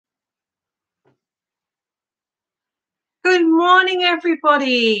morning,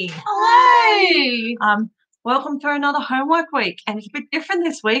 everybody. Hello. Welcome to another homework week, and it's a bit different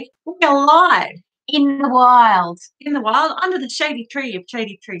this week. We're live In the wild. Under the shady tree of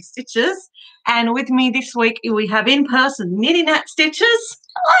Shady Tree Stitches. And with me this week, we have in person Knitting at Stitches.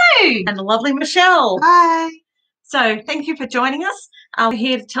 Hello. And the lovely Michelle. Hi. So thank you for joining us. We're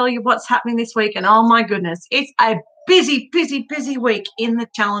here to tell you what's happening this week, and oh my goodness, it's a busy week in the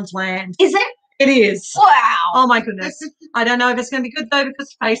challenge land. Is it? It is. Wow. Oh my goodness. I don't know if it's going to be good though,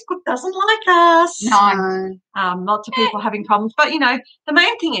 because Facebook doesn't like us. No. Lots of people having problems. But, the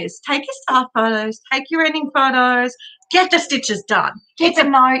main thing is take your start photos, take your ending photos, get the stitches done. Keep a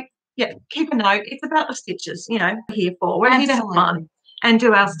note. Yeah, keep a note. It's about the stitches, we're here for. We're Absolutely. here to have fun and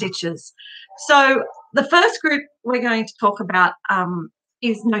do our stitches. So the first group we're going to talk about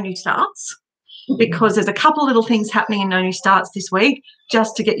is No New Starts, because there's a couple of little things happening in No New Starts this week,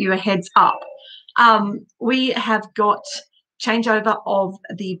 just to get you a heads up. We have got changeover of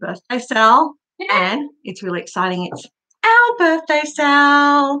the birthday sale, and it's really exciting. It's our birthday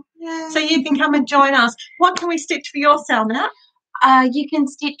sale. Yay. So you can come and join us. What can we stitch for your sale, Nat? You can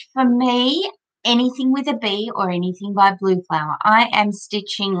stitch for me anything with a bee or anything by Blue Flower. I am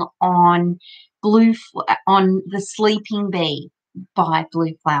stitching on on the Sleeping Bee by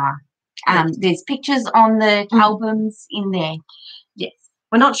Blue Flower. There's pictures on the albums in there. Yes.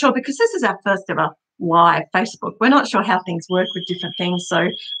 We're not sure, because this is our first ever live Facebook. We're not sure how things work with different things, so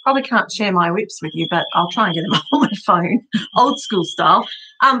probably can't share my whips with you, but I'll try and get them on my phone, old school style.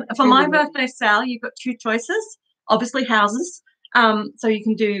 For my birthday sale, you've got two choices, obviously houses. So you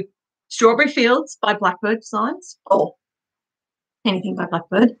can do Strawberry Fields by Blackbird Designs, or anything by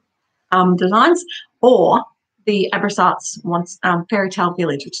Blackbird Designs, or the Abrasarts Fairy Tale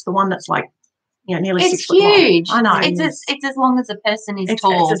Village, which is the one that's like, nearly 6 foot long. Huge. I know. It's as long as a person is It's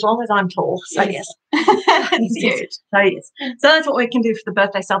tall. as long as I'm tall. So yes. It's huge. So yes. So that's what we can do for the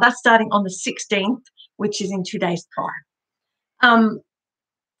birthday sale. That's starting on the 16th, which is in 2 days' time.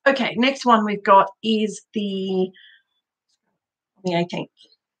 Okay, next one we've got is the 18th.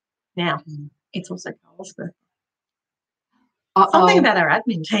 Now, it's also Carl's birthday. Something about our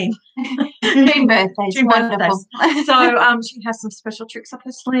admin team. June birthdays. June Wonderful. birthdays. So she has some special tricks up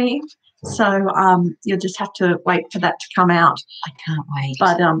her sleeve. So you'll just have to wait for that to come out. I can't wait.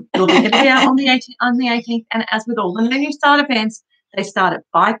 But it'll be out on the 18th. And as with all the new start events, they start at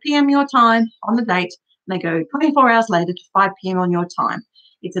 5 p.m. your time on the date, and they go 24 hours later to 5 p.m. on your time.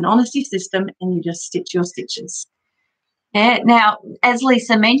 It's an honesty system, and you just stitch your stitches. Yeah. Now, as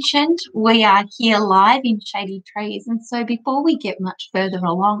Lisa mentioned, we are here live in Shady Trees, and so before we get much further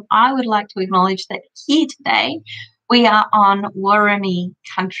along, I would like to acknowledge that here today we are on Warramie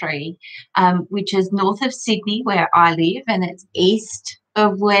country, which is north of Sydney, where I live, and it's east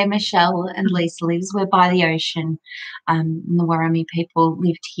of where Michelle and Lisa lives. We're by the ocean. And the Warramie people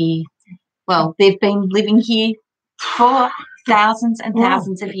lived here. Well, they've been living here for thousands and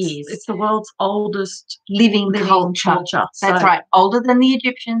thousands of years. It's the world's oldest living culture. That's right. Older than the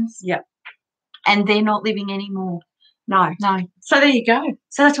Egyptians. Yep. And they're not living anymore. No. So there you go.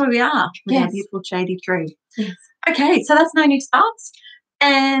 So that's where we are with our beautiful shady tree. Yes. Okay, so that's No New Starts.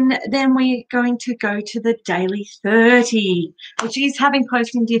 And then we're going to go to the Daily 30, which is having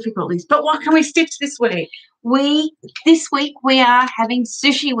posting difficulties. But what can we stitch this week? This week we are having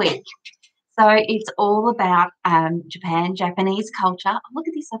Sushi Week. So it's all about Japanese culture. Oh, look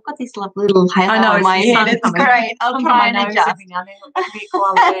at this. I've got this lovely little halo on my head. It's great. I'll try and adjust.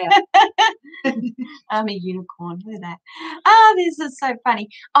 I'm a unicorn. Look at that. Oh, this is so funny.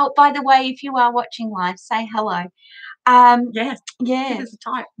 Oh, by the way, if you are watching live, say hello. Yes. Yeah. Give us a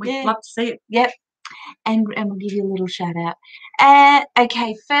type. We'd love to see it. Yep. And we'll give you a little shout out.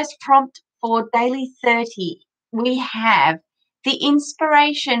 Okay, first prompt for Daily 30. We have the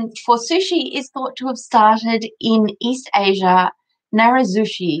inspiration for sushi is thought to have started in East Asia.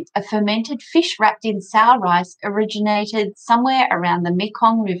 Narazushi, a fermented fish wrapped in sour rice, originated somewhere around the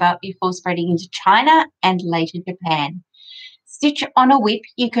Mekong River before spreading into China and later Japan. Stitch on a whip,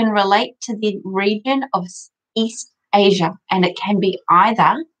 you can relate to the region of East Asia, and it can be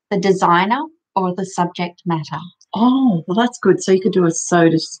either the designer or the subject matter. Oh, well, that's good. So you could do a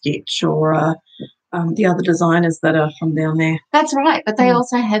soda stitch or the other designers that are from down there. That's right, but they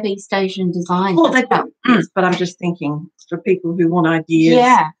also have East Asian designs. Well, they've got, yes, but I'm just thinking for people who want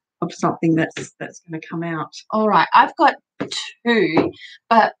ideas of something that's going to come out. All right, I've got two,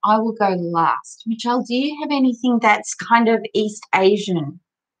 but I will go last. Michelle, do you have anything that's kind of East Asian?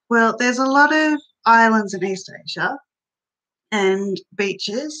 Well, there's a lot of islands in East Asia and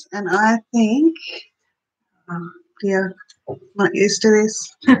beaches, and I think, not used to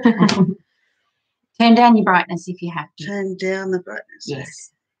this. Turn down your brightness if you have to. Turn down the brightness.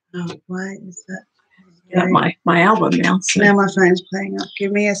 Yes. Oh, why is that? Get my album now. So. Now my phone's playing up.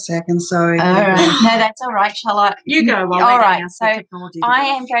 Give me a second. Sorry. All right. No, that's all right. Shall I? You go. All right. So I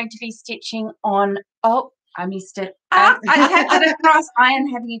am going to be stitching on. Oh, I missed it. I tapped it across. I am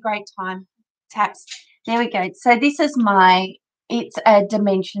having a great time. Taps. There we go. So this is it's a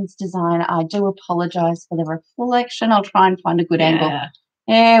dimensions design. I do apologise for the reflection. I'll try and find a good angle.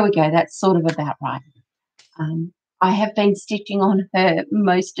 There we go. That's sort of about right. I have been stitching on her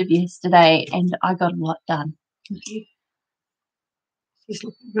most of yesterday and I got a lot done. She's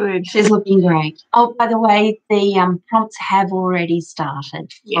looking good. She's looking great. Oh, by the way, the prompts have already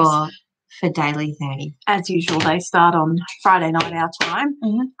started for Daily 30. As usual, they start on Friday night our time.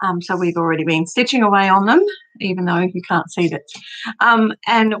 So we've already been stitching away on them, even though you can't see that.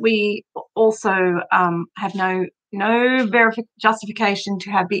 And we also have no justification to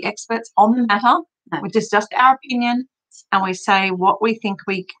have the experts on the matter, which is just our opinion, and we say what we think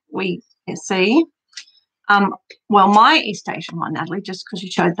we see. Well, my East Asian one, Natalie, just because you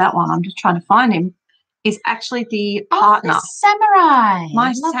showed that one, I'm just trying to find him, is actually the partner. The samurai.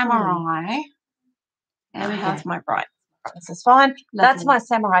 My Lovely. samurai. There we How's go. my bright? This is fine. Lovely. That's my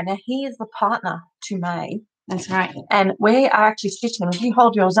samurai. Now, he is the partner to May. That's right. And we are actually stitching them. If you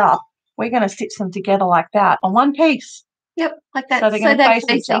hold yours up, we're going to stitch them together like that on one piece. Yep, like that. So they're going to face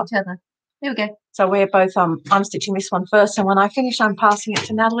each other. There we go. So we're both, I'm stitching this one first, and when I finish, I'm passing it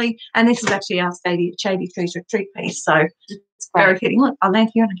to Natalie. And this is actually our Shady Trees retreat piece, so it's very fitting. Look, I'll land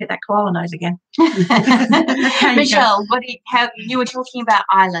here and get that koala nose again. Michelle, you were talking about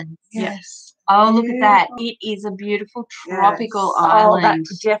islands. Yes. Oh, look at that. It is a beautiful tropical island. Oh, that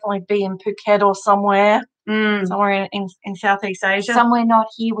could definitely be in Phuket or somewhere. Somewhere in Southeast Asia. Somewhere not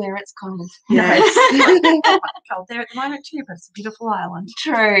here where it's cold. Yes. It's cold there at the moment too, but it's a beautiful island.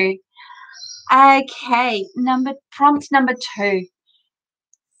 True. Okay, prompt number 2.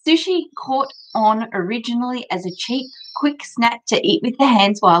 Sushi caught on originally as a cheap, quick snack to eat with the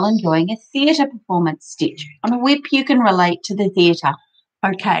hands while enjoying a theatre performance. Stitch on a whip you can relate to the theatre.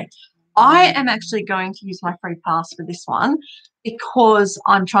 Okay. I am actually going to use my free pass for this one because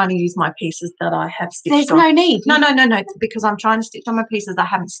I'm trying to use my pieces that I have stitched on. There's no need. No, because I'm trying to stitch on my pieces I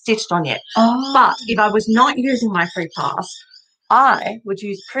haven't stitched on yet. Oh. But if I was not using my free pass, I would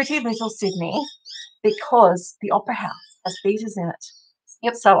use Pretty Little Sydney because the Opera House has beaters in it.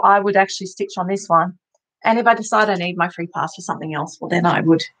 Yep. So I would actually stitch on this one. And if I decide I need my free pass for something else, well, then I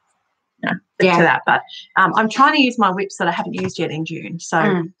would stick to that. But I'm trying to use my whips that I haven't used yet in June.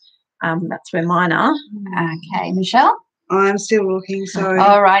 So that's where mine are. Okay, Michelle? I'm still looking, sorry.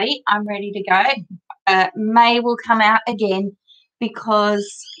 All righty, I'm ready to go. May will come out again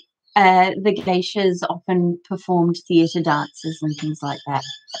because the geishas often performed theatre dances and things like that.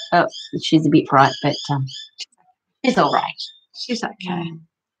 Oh, she's a bit bright, but she's all right. She's okay.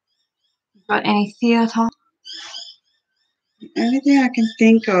 Got any theatre? The only thing I can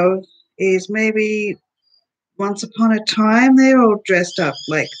think of is maybe Once Upon a Time they're all dressed up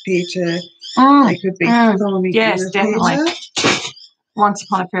like theatre. They could be performing in the theatre. Once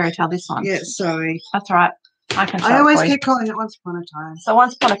Upon a Fairy Tale, this one. Yeah, sorry. That's all right. I always keep calling it Once Upon a Time. So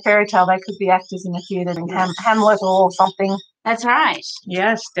Once Upon a Fairy Tale, they could be actors in the theatre in Hamlet or something. That's right.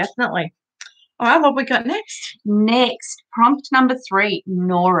 Yes, definitely. All right, what have we got next? Next, prompt number 3,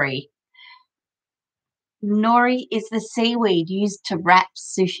 nori. Nori is the seaweed used to wrap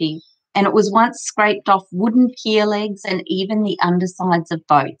sushi, and it was once scraped off wooden pier legs and even the undersides of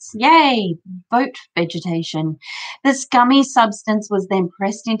boats. Yay, boat vegetation. The scummy substance was then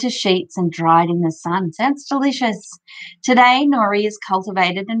pressed into sheets and dried in the sun. Sounds delicious. Today, nori is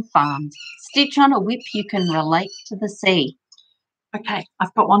cultivated and farmed. Stitch on a whip you can relate to the sea. Okay,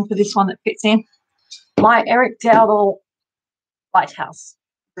 I've got one for this one that fits in. My Eric Dowdall lighthouse.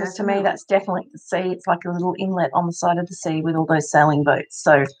 Because to me, that's definitely the sea. It's like a little inlet on the side of the sea with all those sailing boats.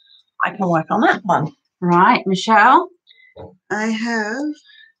 So I can work on that one. Right, Michelle? I have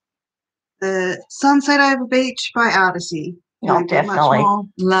the Sunset Over Beach by Artisy. Oh, definitely.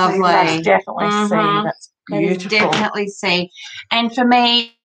 Lovely. That's definitely sea. That's beautiful. Definitely sea. And for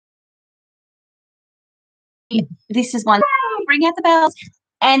me, this is one. Bring out the bells.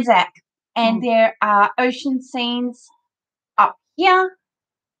 Anzac. And there are ocean scenes up here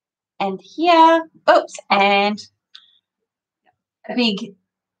and here. Oops. And a big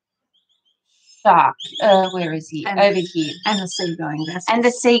shark. Where is he? Over here. And the seagoing vessels. And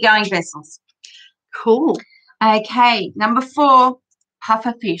the seagoing vessels. Cool. Okay, number 4,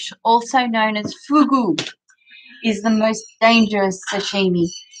 pufferfish, also known as fugu, is the most dangerous sashimi.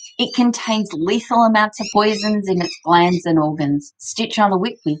 It contains lethal amounts of poisons in its glands and organs. Stitch on a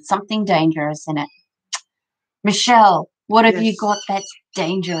whip with something dangerous in it. Michelle, what have you Yes. got that's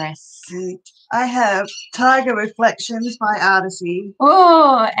dangerous? Okay. I have Tiger Reflections by Artisy.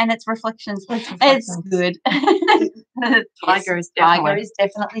 Oh, and it's reflections. It's good. Tiger is Tiger definitely. is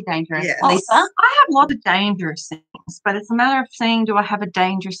definitely dangerous. Yes. Lisa? I have a lot of dangerous things, but it's a matter of seeing, do I have a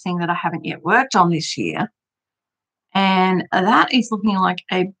dangerous thing that I haven't yet worked on this year? And that is looking like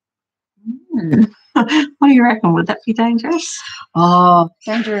a. What do you reckon? Would that be dangerous? Oh,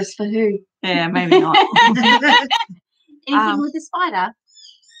 dangerous for who? Yeah, maybe not. Anything with the spider?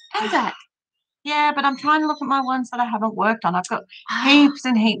 How's that? Yeah, but I'm trying to look at my ones that I haven't worked on. I've got heaps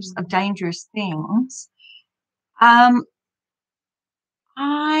and heaps of dangerous things. I'm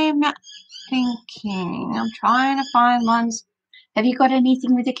thinking, I'm trying to find ones. Have you got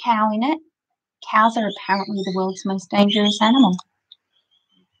anything with a cow in it? Cows are apparently the world's most dangerous animal.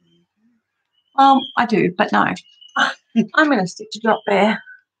 Well, I do, but no. I'm going to stick to drop bear.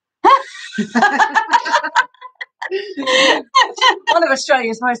 One of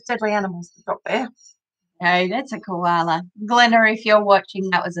Australia's most deadly animals, the drop bear. No, that's a koala. Glenna, if you're watching,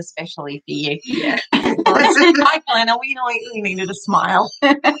 that was especially for you. Yeah. Hi, Glenna. We needed a smile.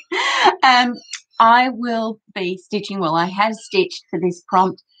 I will be stitching. Well, I have stitched for this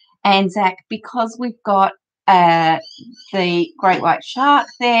prompt, and Zach, because we've got the great white shark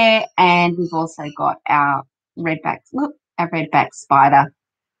there, and we've also got our redback. Look, our redback spider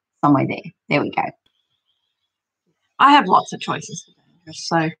somewhere there. There we go. I have lots of choices for dangerous,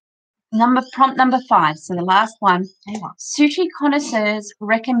 so Prompt number 5, so the last one. Sushi connoisseurs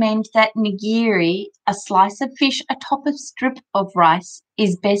recommend that nigiri, a slice of fish atop a strip of rice,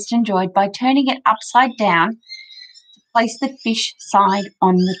 is best enjoyed by turning it upside down to place the fish side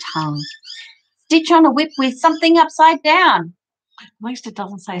on the tongue. Stitch on a whip with something upside down. at least it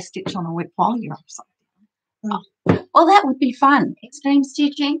doesn't say stitch on a whip while you're upside down. Well, that would be fun. Extreme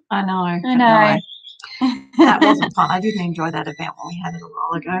stitching. I know. I know. That wasn't fun. I didn't enjoy that event when we had it a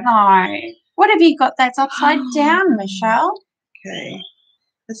while ago. No. What have you got that's upside down, Michelle? Okay.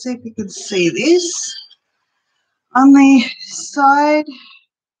 Let's see if you can see this. On the side,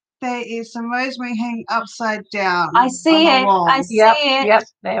 there is some rosemary hanging upside down. I see on the it. wall. I see it. Yep.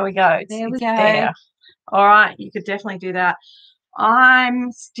 There we go. There we It's go. there. All right. You could definitely do that.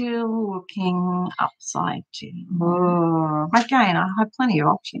 I'm still looking upside down. Oh. Again, I have plenty of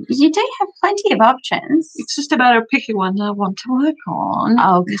options. You do have plenty of options. It's just about a picky one that I want to work on.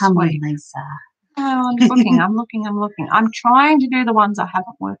 Oh, this come on, week. Lisa. No, I'm looking. I'm looking. I'm trying to do the ones I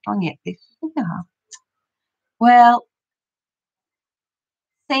haven't worked on yet this year. Well,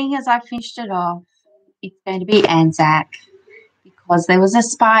 seeing as I finished it off, it's going to be Anzac because there was a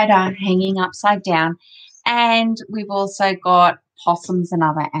spider hanging upside down, and we've also got possums and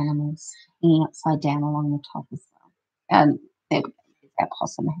other animals hanging upside down along the top as well. And there's that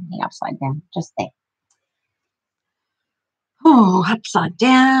possum hanging upside down just there. Oh, upside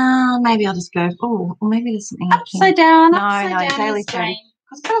down. Maybe I'll just go. Oh, or maybe there's something Upside down. No, upside no, down daily is 30. great.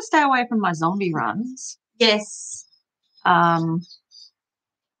 Because I've got to stay away from my zombie runs. Yes. Hard.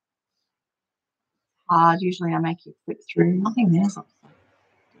 Usually I make you flip through. Nothing there's upside down.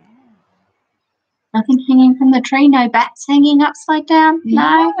 Nothing hanging from the tree. No bats hanging upside down.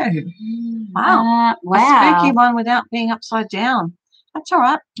 No. Wow. Wow. A spooky one without being upside down. That's all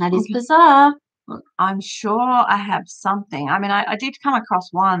right. That is bizarre. Look, I'm sure I have something. I mean, I did come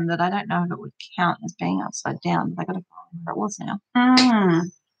across one that I don't know if it would count as being upside down, but I got to find where it was now.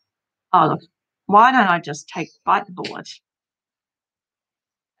 Oh, look. Why don't I just bite the bullet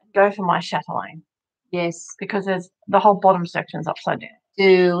and go for my chatelaine? Yes. Because there's the whole bottom section's upside down.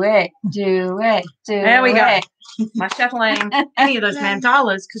 Do it. Do it. Do it. There we go. My chatelaine, any of those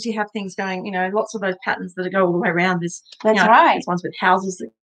mandalas, because you have things going, lots of those patterns that go all the way around. That's right. There's ones with houses that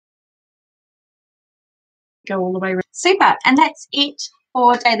go all the way around. Super. And that's it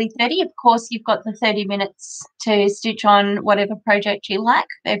for Daily 30. Of course, you've got the 30 minutes to stitch on whatever project you like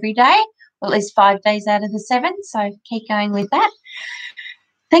every day, or at least 5 days out of the 7. So keep going with that.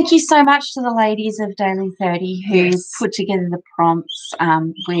 Thank you so much to the ladies of Daily 30 who put together the prompts.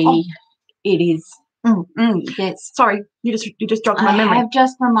 It is. Yes. Sorry, you just jogged my memory. I have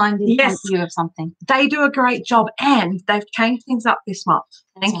just reminded you of something. They do a great job, and they've changed things up this month.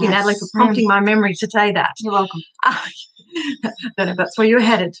 Thank you, Natalie, for prompting my memory to say that. You're welcome. I don't know if that's where you're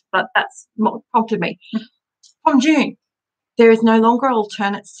headed, but that's what prompted me. From June, there is no longer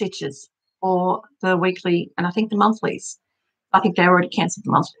alternate stitches for the weekly and I think the monthlies. I think they already cancelled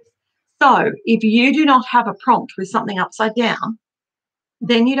the monthlies. So if you do not have a prompt with something upside down,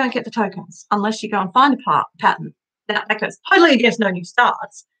 then you don't get the tokens unless you go and find a pattern. That goes totally against no new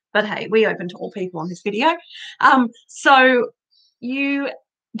starts. But hey, we open to all people on this video. So you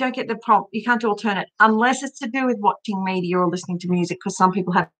don't get the prompt. You can't do alternate unless it's to do with watching media or listening to music, because some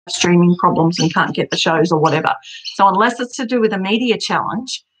people have streaming problems and can't get the shows or whatever. So unless it's to do with a media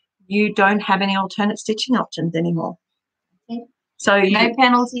challenge, you don't have any alternate stitching options anymore. Okay. So no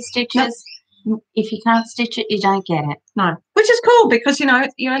penalty stitches. Nope. If you can't stitch it, you don't get it. No, which is cool because, you know,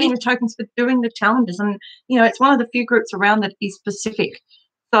 you're earning tokens for doing the challenges, and, you know, it's one of the few groups around that is specific.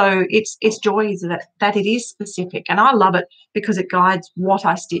 So it's joy that it is specific, and I love it because it guides what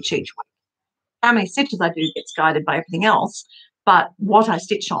I stitch each week. How many stitches I do gets guided by everything else, but what I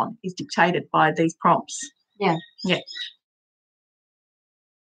stitch on is dictated by these prompts. Yeah. Yeah.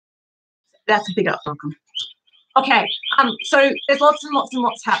 That's a big up. Okay, so there's lots and lots and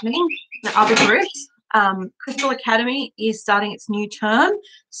lots happening in the other groups. Crystal Academy is starting its new term.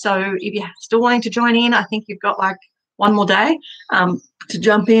 So if you're still wanting to join in, I think you've got like one more day to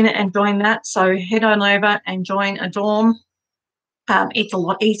jump in and join that. So head on over and join a dorm. It's a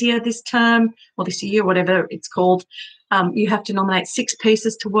lot easier this term or this year, whatever it's called. You have to nominate 6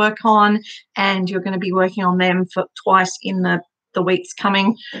 pieces to work on, and you're going to be working on them for twice in the weeks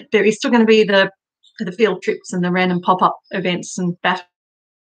coming. There is still going to be the field trips and the random pop-up events and battle.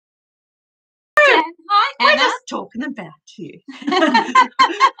 Hi, We're Anna. just talking about you.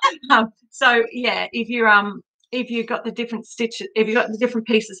 So yeah, if you've got the different stitches, if you've got the different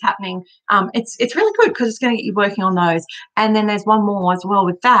pieces happening, it's really good because it's going to get you working on those. And then there's one more as well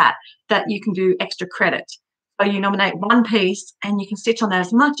with that you can do extra credit. So you nominate 1 piece and you can stitch on that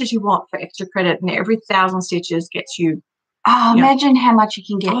as much as you want for extra credit, and every 1,000 stitches gets you. Oh, imagine how much you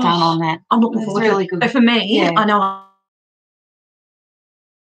can get done on that. I'm looking forward to it. Good. So for me, I know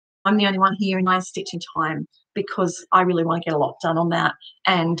I'm the only one here in my stitching time because I really want to get a lot done on that,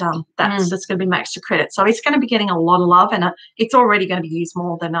 and that's just going to be my extra credit. So it's going to be getting a lot of love, and it's already going to be used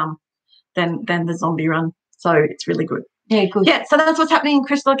more than the zombie run. So it's really good. Yeah, good. Yeah, so that's what's happening in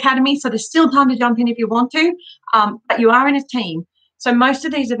Crystal Academy. So there's still time to jump in if you want to, but you are in a team. So most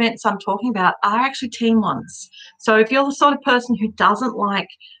of these events I'm talking about are actually team ones. So if you're the sort of person who doesn't like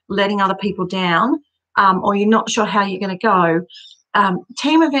letting other people down, or you're not sure how you're going to go,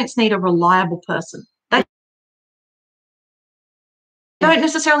 team events need a reliable person. They don't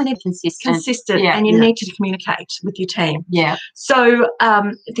necessarily need consistent, and you need to communicate with your team. Yeah. So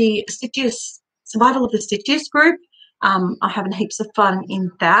the survival of the stitches group, I'm having heaps of fun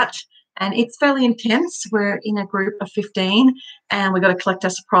in that, and it's fairly intense. We're in a group of 15, and we've got to collect a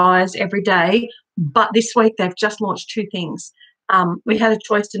surprise every day. But this week they've just launched 2 things. We had a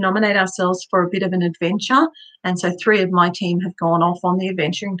choice to nominate ourselves for a bit of an adventure, and so 3 of my team have gone off on the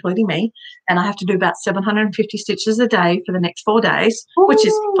adventure, including me, and I have to do about 750 stitches a day for the next 4 days, which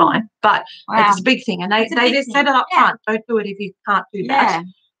is fine, but it's a big thing, and they just said it up front, don't do it if you can't do that.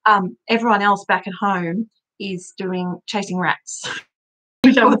 Everyone else back at home is doing chasing rats. I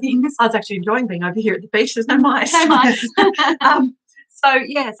was actually enjoying being over here at the beach. There's no mice. No mice. So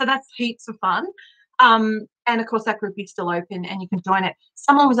that's heaps of fun. And of course that group is still open and you can join it.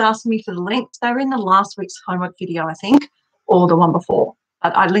 Someone was asking me for the links. They were in the last week's homework video, I think, or the one before.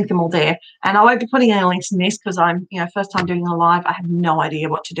 I linked them all there, and I won't be putting any links in this because I'm, first time doing a live. I have no idea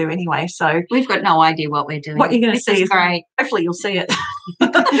what to do anyway. So we've got no idea what we're doing. What you're going to see is great. Hopefully you'll see it.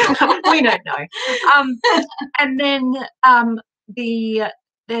 We don't know. And then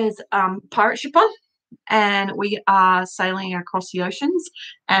there's pirate ship on, and we are sailing across the oceans,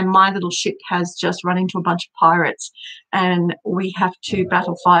 and my little ship has just run into a bunch of pirates, and we have to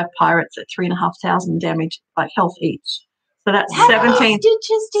battle 5 pirates at 3,500 damage, like health each. So that's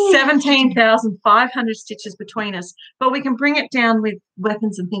 17,500 stitches between us, but we can bring it down with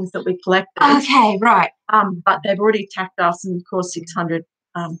weapons and things that we collected. Okay, right. But they've already attacked us and caused 600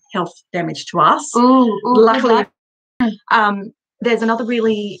 health damage to us. Ooh, luckily, there's another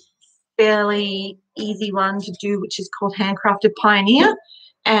really fairly easy one to do, which is called Handcrafted Pioneer,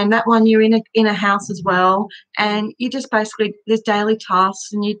 and that one you're in a house as well, and you just basically, there's daily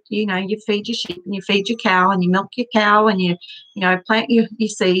tasks, and you feed your sheep and you feed your cow and you milk your cow and you plant your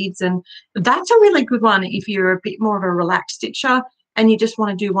seeds, and that's a really good one if you're a bit more of a relaxed stitcher and you just want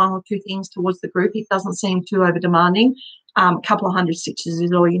to do 1 or 2 things towards the group. It doesn't seem too over demanding. A couple of 100 stitches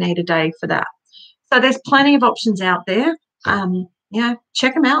is all you need a day for that. So there's plenty of options out there.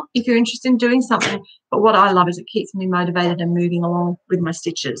 Check them out if you're interested in doing something. But what I love is it keeps me motivated and moving along with my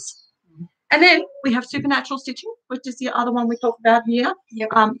stitches. And then we have supernatural stitching, which is the other one we talked about here. Yep.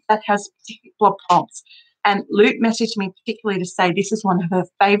 That has particular prompts. And Luke messaged me particularly to say this is one of her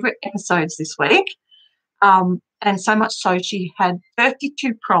favourite episodes this week. And so much so she had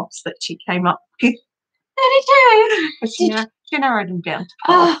 32 prompts that she came up with. 32? But she narrowed them down.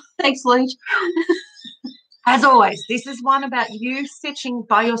 Oh, thanks, Luke. As always, this is one about you stitching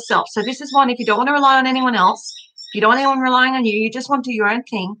by yourself. So this is one, if you don't want to rely on anyone else, if you don't want anyone relying on you, you just want to do your own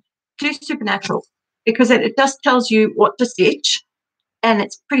thing, do Supernatural, because it just tells you what to stitch, and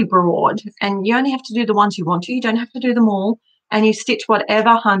it's pretty broad, and you only have to do the ones you want to. You don't have to do them all, and you stitch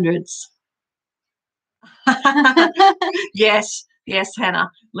whatever hundreds. Yes, Hannah.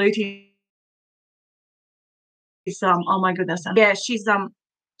 Luty is oh my goodness. Yeah, she's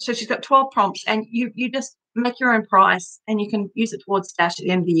so she's got 12 prompts, and you just make your own price, and you can use it towards stash at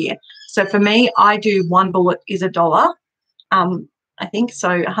the end of the year. So for me, I do one bullet is $1. I think so.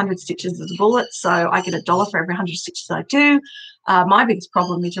 100 stitches is a bullet, so I get $1 for every 100 stitches I do. My biggest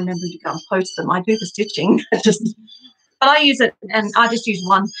problem is remembering to go and post them. I do the stitching, but I use it, and I just use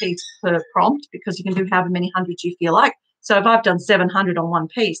one piece per prompt, because you can do however many hundreds you feel like. So if I've done 700 on one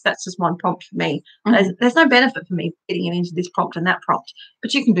piece, that's just one prompt for me. There's no benefit for me getting it into this prompt and that prompt,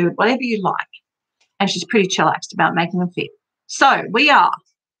 but you can do it whatever you like. And she's pretty chillaxed about making them fit. So we are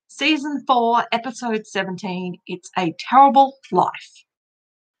season 4, episode 17. It's a terrible life.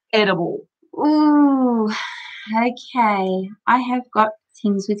 Edible. Ooh, okay. I have got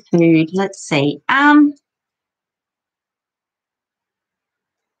things with food. Let's see.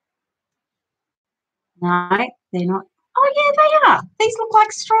 No, they're not. Oh, yeah, they are. These look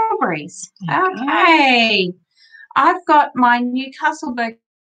like strawberries. Okay. I've got my Newcastle Burger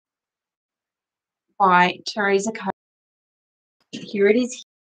by Teresa Coe. Here it is.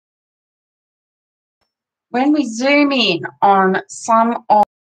 When we zoom in on some of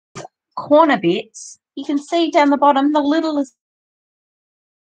the corner bits, you can see down the bottom the littlest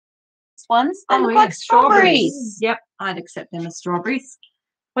ones. They look like strawberries. Yep, I'd accept them as strawberries.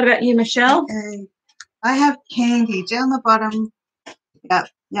 What about you, Michelle? Okay. I have candy down the bottom. Yeah,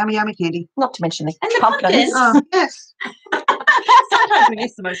 yummy, yummy candy. Not to mention the And the pumpkins. pumpkins. Yes. Sometimes we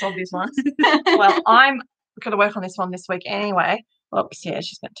miss the most obvious one. Well, I'm going to work on this one this week anyway. Oops, yeah,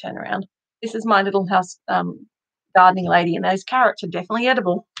 she's going to turn around. This is my little house gardening lady, and those carrots are definitely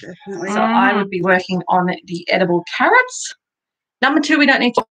edible. Definitely. So I would be working on the edible carrots. Number 2, we don't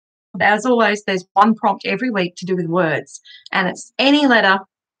need to. As always, there's one prompt every week to do with words, and it's any letter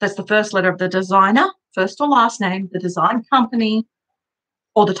that's the first letter of the designer, first or last name, the design company,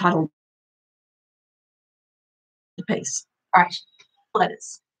 or the title of the piece. All right,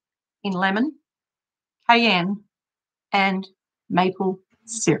 letters in lemon, cayenne, and maple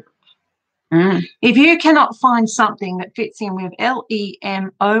syrup. If you cannot find something that fits in with LEMONCAYD. I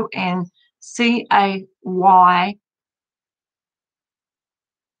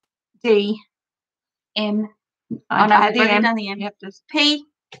know, had we've already M. done the M. Yep, just P.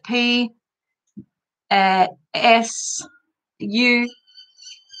 S U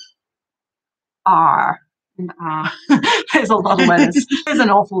R. And R. There's a lot of letters. There's an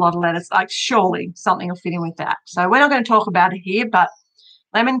awful lot of letters. Like, surely something will fit in with that. So we're not going to talk about it here, but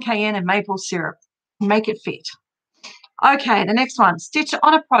lemon, cayenne, and maple syrup. Make it fit. Okay, the next one. Stitch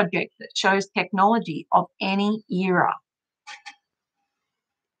on a project that shows technology of any era.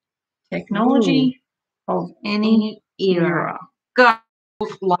 Technology of any era. God,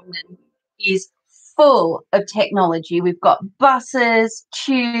 London is full of technology. We've got buses,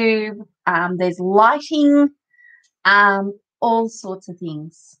 tube, there's lighting, all sorts of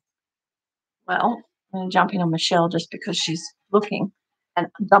things. Well, I'm going to jump in on Michelle just because she's looking and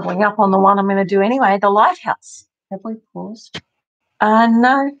doubling up on the one I'm going to do anyway, the lighthouse. Have we paused?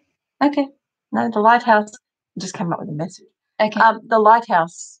 No. Okay. No, the lighthouse. I just came up with a message. Okay. The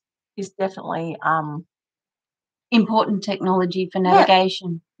lighthouse is definitely important technology for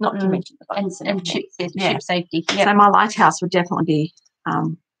navigation. Not to mention the and ship safety. Yep. So my lighthouse would definitely be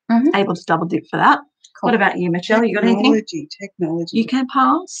able to double dip for that. Cool. What about you, Michelle? You got anything? Technology. You can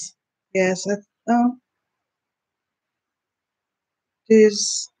pass? Yes.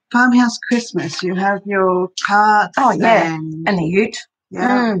 There's Farmhouse Christmas. You have your cart. Oh, yeah. And the ute.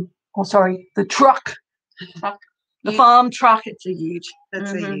 Yeah. Oh, sorry, the truck. The farm truck. It's a ute.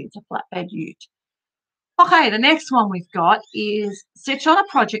 That's a ute. It's a flatbed ute. Okay, the next one we've got is stitch on a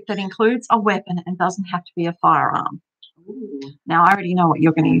project that includes a weapon and doesn't have to be a firearm. Ooh. Now, I already know what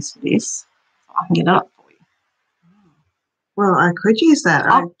you're going to use for this. So I can get it up for you. Well, I could use that.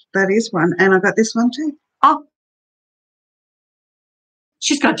 That is one. And I've got this one too. Oh.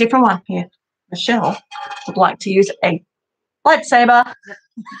 She's got a different one here. Michelle would like to use a lightsaber.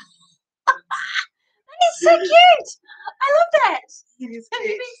 It's so cute. I love that. It is Have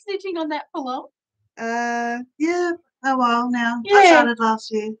you been stitching on that for long? Yeah, a while now. Yeah. I started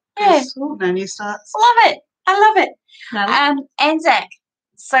last year. Yeah. No new starts. Love it. I love it. No. Anzac.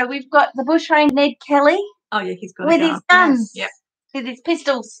 So we've got the bushranger Ned Kelly. Oh, yeah, he's got with his guns. Yep. With his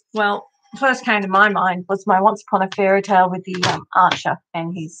pistols. Well, first came to my mind was my Once Upon a Fairy Tale with the archer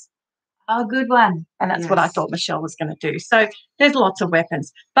and his. Oh, good one. And that's what I thought Michelle was going to do. So there's lots of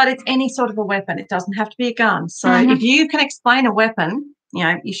weapons, but it's any sort of a weapon. It doesn't have to be a gun. So if you can explain a weapon, you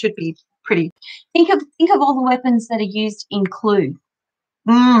know, you should be pretty. Think of all the weapons that are used in Clue.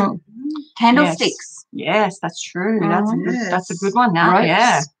 Candlesticks. Yes, that's true. That's a good one. Ropes.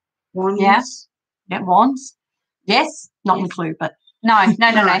 Yeah. Wands. Yeah, wands. Yes. Not in Clue, but. No.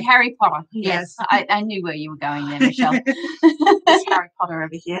 Harry Potter. Yes. I knew where you were going there, Michelle. There's Harry Potter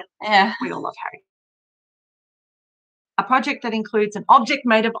over here. Yeah. We all love Harry. A project that includes an object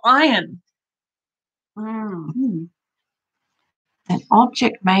made of iron. An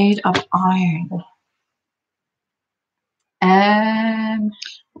object made of iron.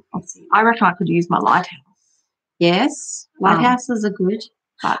 Let's see. I reckon I could use my lighthouse. Yes. Lighthouses are good.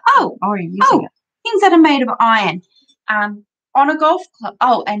 But are you using it? Things that are made of iron. On a golf club.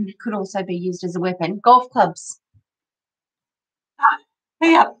 Oh, and could also be used as a weapon. Golf clubs.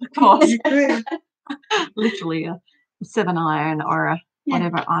 Yeah, of course. Literally a 7 iron or a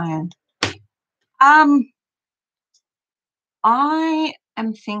whatever iron. I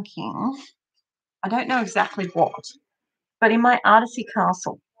am thinking, I don't know exactly what, but in my Artisy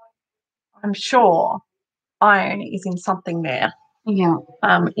castle, I'm sure iron is in something there. Yeah.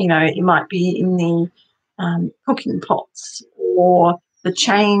 You know, it might be in the cooking pots or the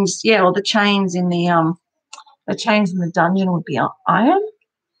chains. Yeah, or the chains in the dungeon would be iron.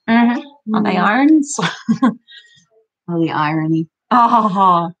 Are they irons? Oh, the irony.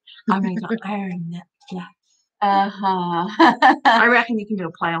 Oh, I mean, iron that flat. I reckon you can do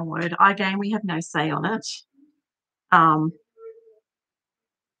a play on word. Again, we have no say on it.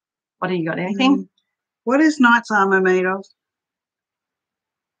 What do you got? Anything? What is knight's armor made of?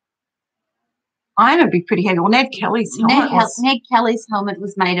 Iron would be pretty heavy. Well, Ned Kelly's helmet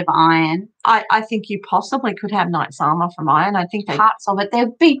was made of iron. I think you possibly could have knight's armor from iron. I think parts of it.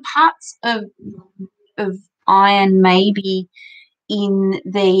 There'd be parts of iron maybe in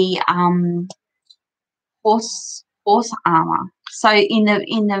the horse armor. So in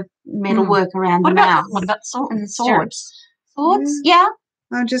the metalwork around the mouth. What about swords? Swords? Yeah.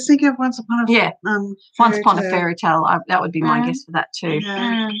 I'm just thinking of Once Upon a Fairy Tale. That would be my guess for that too.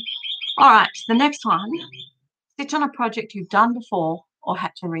 Yeah. All right, the next one. Stitch on a project you've done before or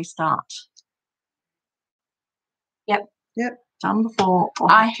had to restart. Yep. Done before.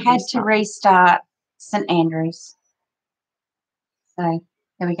 Or I had to restart St Andrews. So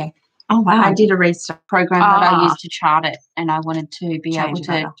there we go. Oh wow! I did a restart program that I used to chart it, and I wanted to be able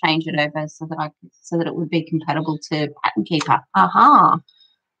to change it over so that it would be compatible to Pattern Keeper.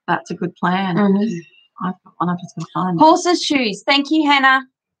 That's a good plan. I've got one. I've just got to find it. Horses' shoes. Thank you, Hannah.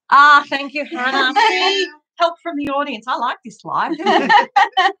 Thank you, Hannah. See, help from the audience. I like this live.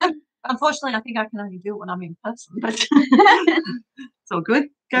 Unfortunately, I think I can only do it when I'm in person, but it's all good.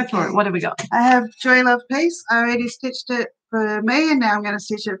 Go for it. What have we got? I have Joy, Love, Peace. I already stitched it for me, and now I'm going to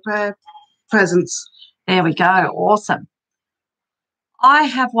stitch it for presents. There we go. Awesome. I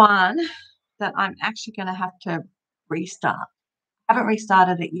have one that I'm actually going to have to restart. I haven't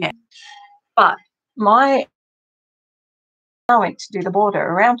restarted it yet, but I went to do the border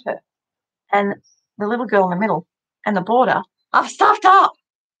around her, and the little girl in the middle and the border I've stuffed up.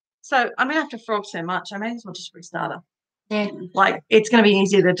 So I'm going to have to frog so much. I may as well just restart her. Yeah. Like it's going to be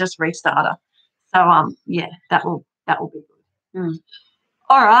easier to just restart her. So that will be good.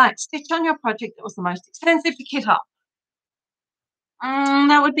 All right. Stitch on your project that was the most expensive to kit up.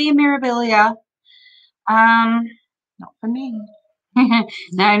 That would be a Mirabilia. Not for me.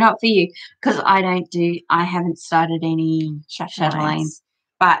 No, not for you, because I haven't started any chatelaines.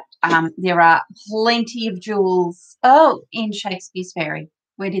 But there are plenty of jewels. Oh, in Shakespeare's Fairy.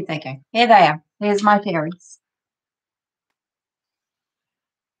 Where did they go? There they are. There's my fairies.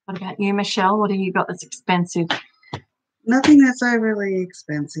 What about you, Michelle? What have you got that's expensive? Nothing that's overly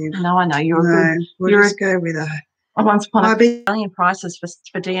expensive. No, I know. We'll just go with a. Once upon a billion prices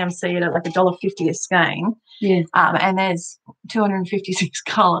for DMC at like $1.50 a skein. Yeah. And there's 256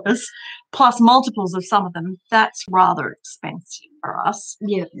 colours, plus multiples of some of them. That's rather expensive for us.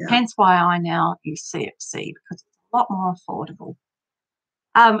 Yeah. Hence why I now use CFC, because it's a lot more affordable.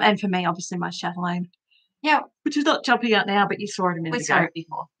 And for me, obviously, my chatelaine. Yeah, which is not jumping out now, but you saw it a minute ago. We saw it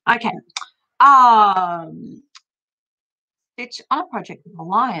before. Okay. Stitch on a project with a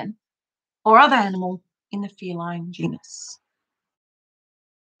lion or other animal in the feline genus.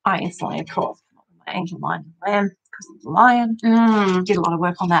 I instantly, of course, come up with my angel lion and lamb because it's a lion. Did a lot of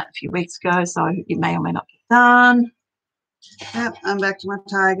work on that a few weeks ago, so it may or may not get done. Yep, I'm back to my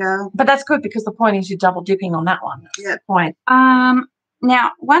tiger. But that's good because the point is you're double dipping on that one. Yeah. Point.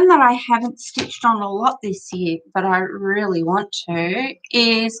 Now, one that I haven't stitched on a lot this year, but I really want to,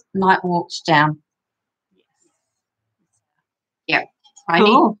 is Night Walks Down. Yep.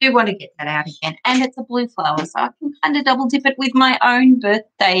 Cool. I do want to get that out again. And it's a blue flower, so I can kind of double dip it with my own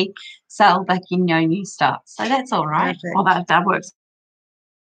birthday sale back in No New Start. So that's all right. Perfect. Well, that works.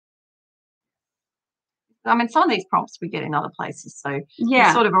 I mean, some of these prompts we get in other places, so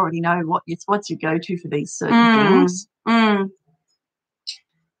you sort of already know what's your go-to for these certain things.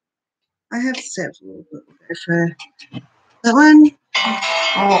 I have several. But we'll go for that one.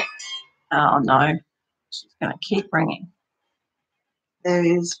 Oh no, she's going to keep ringing. There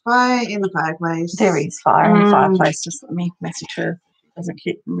is fire in the fireplace. There is fire in the fireplace. Just let me message her. She doesn't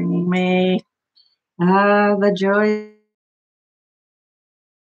keep ringing me. The joys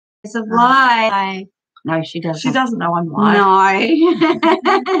of life. No, she doesn't. She doesn't know I'm live. No.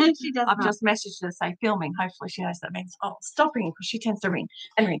 She doesn't. I've just messaged her to say filming. Hopefully she knows that means, stop ringing, because she tends to ring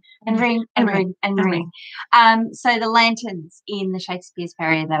and ring and ring and ring and ring. So the lanterns in the Shakespeare's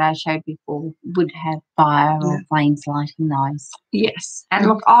Fair that I showed before would have fire or flames lighting those. Yes. And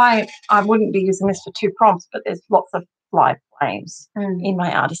look, I wouldn't be using this for 2 prompts, but there's lots of live flames in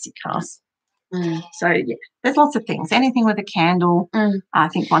my artistic cast. So yeah, there's lots of things. Anything with a candle. I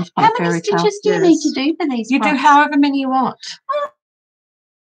think once upon a fairy tale. How many stitches do you need to do for these? You do however many you want.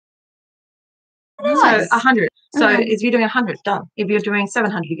 Nice. So 100. So if you're doing 100, done. If you're doing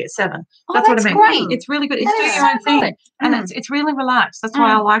 700, you get 7. That's what I mean. Great. It's really good. It's doing your own thing, and it's really relaxed. That's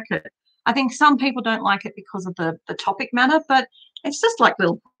why I like it. I think some people don't like it because of the topic matter, but it's just like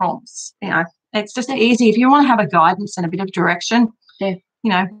little prompts. You know, it's just easy. If you want to have a guidance and a bit of direction, you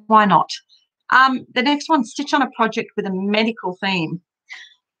know, why not? The next one, stitch on a project with a medical theme.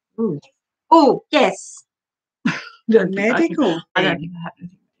 Oh, yes. Medical. I don't think I have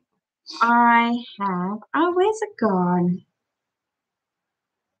anything. I have. Oh, where's it gone?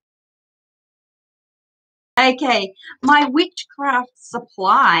 Okay, my witchcraft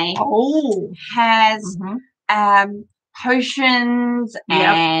supply has potions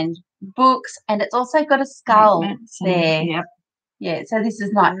and books, and it's also got a skull there. Yep. Yeah, so this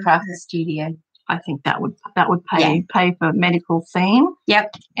is Nightcraft Studio. I think that would pay for medical theme.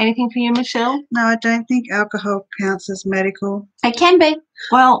 Yep. Anything for you, Michelle? No, I don't think alcohol counts as medical. It can be.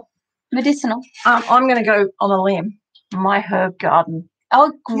 Well, medicinal. I'm going to go on a limb. My herb garden.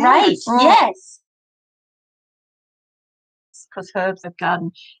 Oh, great. Yes. Because herbs have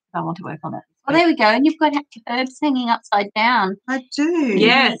garden. I want to work on it. Oh, there we go. And you've got herbs hanging upside down. I do.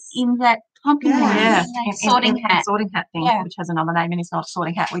 Yes. In that pumpkin one. Yeah. In sorting hat. Sorting hat thing, which has another name, and it's not a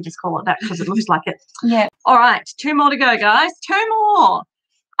sorting hat. We just call it that because it looks like it. Yeah. All right. 2 more to go, guys. 2 more.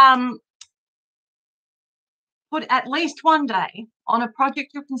 Put at least one day on a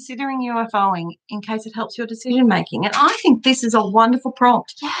project you're considering UFOing in case it helps your decision making. And I think this is a wonderful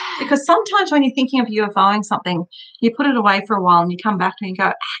prompt because sometimes when you're thinking of UFOing something, you put it away for a while and you come back and you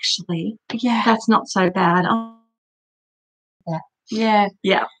go, actually, that's not so bad. So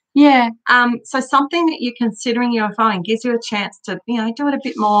something that you're considering UFOing gives you a chance to, do it a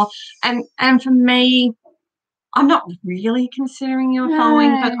bit more. And for me, I'm not really considering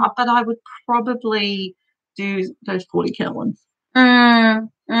UFOing, but I would probably do those 40 count ones. And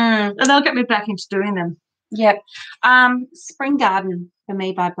they'll get me back into doing them. Yep. Spring Garden for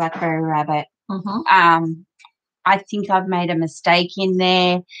me by Blackberry Rabbit. I think I've made a mistake in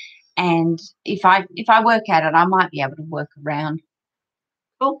there, and if I work at it, I might be able to work around.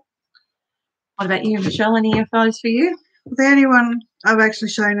 Cool. What about you, Michelle? Any UFOs for you? The only one I've actually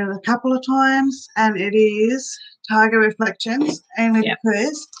shown it a couple of times, and it is Tiger Reflections, only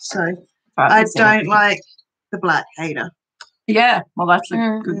because I don't like the black hater. Yeah, well, that's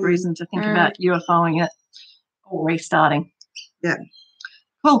a good reason to think about UFOing it or restarting. Yeah.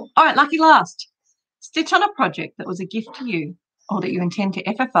 Cool. All right, lucky last. Stitch on a project that was a gift to you or that you intend to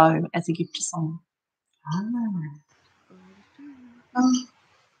FFO as a gift to someone.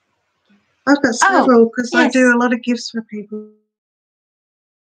 I've got several because I do a lot of gifts for people.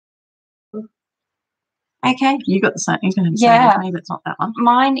 Okay. You got the same. You can have the same as me, but it's not that one.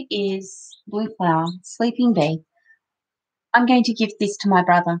 Mine is Blue Flower, Sleeping Bee. I'm going to give this to my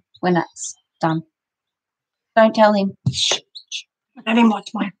brother when it's done. Don't tell him. Shh. Let him watch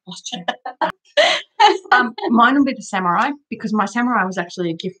my posture. Mine will be the samurai because my samurai was actually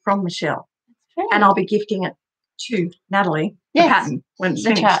a gift from Michelle. And I'll be gifting it to Natalie, the pattern, when it's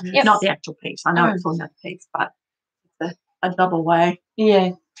finished. Not the actual piece. I know it's all about the piece, but it's a double way.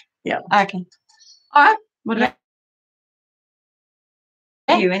 Yeah. Yeah. Okay. All right. What about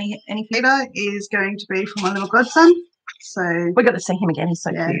you? Any Peter is going to be for my little godson. So we got to see him again. He's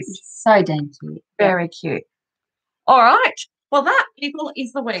so cute. So damn cute. Very cute. All right. Well, that, people,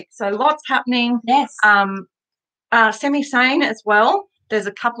 is the week. So lots happening. Yes. Semi-sane as well. There's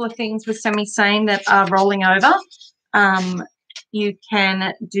a couple of things with semi-sane that are rolling over. You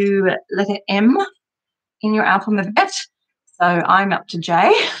can do letter M in your alphabet. So I'm up to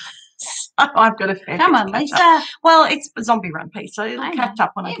J. So I've got a fair Come bit on, to catch Lisa. up. Well, it's a zombie run piece, so it'll I catch know.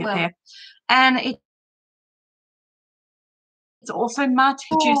 up when I It get will. there. And it's also March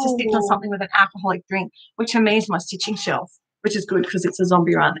teaches to stitch on something with an alcoholic drink, which for me is my stitching shelf, which is good because it's a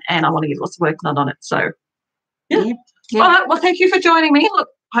zombie run and I want to get lots of work done on it. So, yeah. All right. Well, thank you for joining me. Look,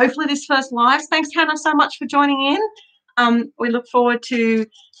 hopefully this first live. Thanks, Hannah, so much for joining in. We look forward to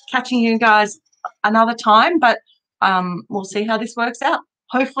catching you guys another time, but we'll see how this works out.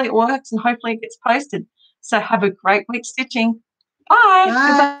 Hopefully it works and hopefully it gets posted. So have a great week stitching. Bye. Bye.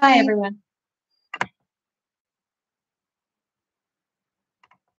 Goodbye, everyone.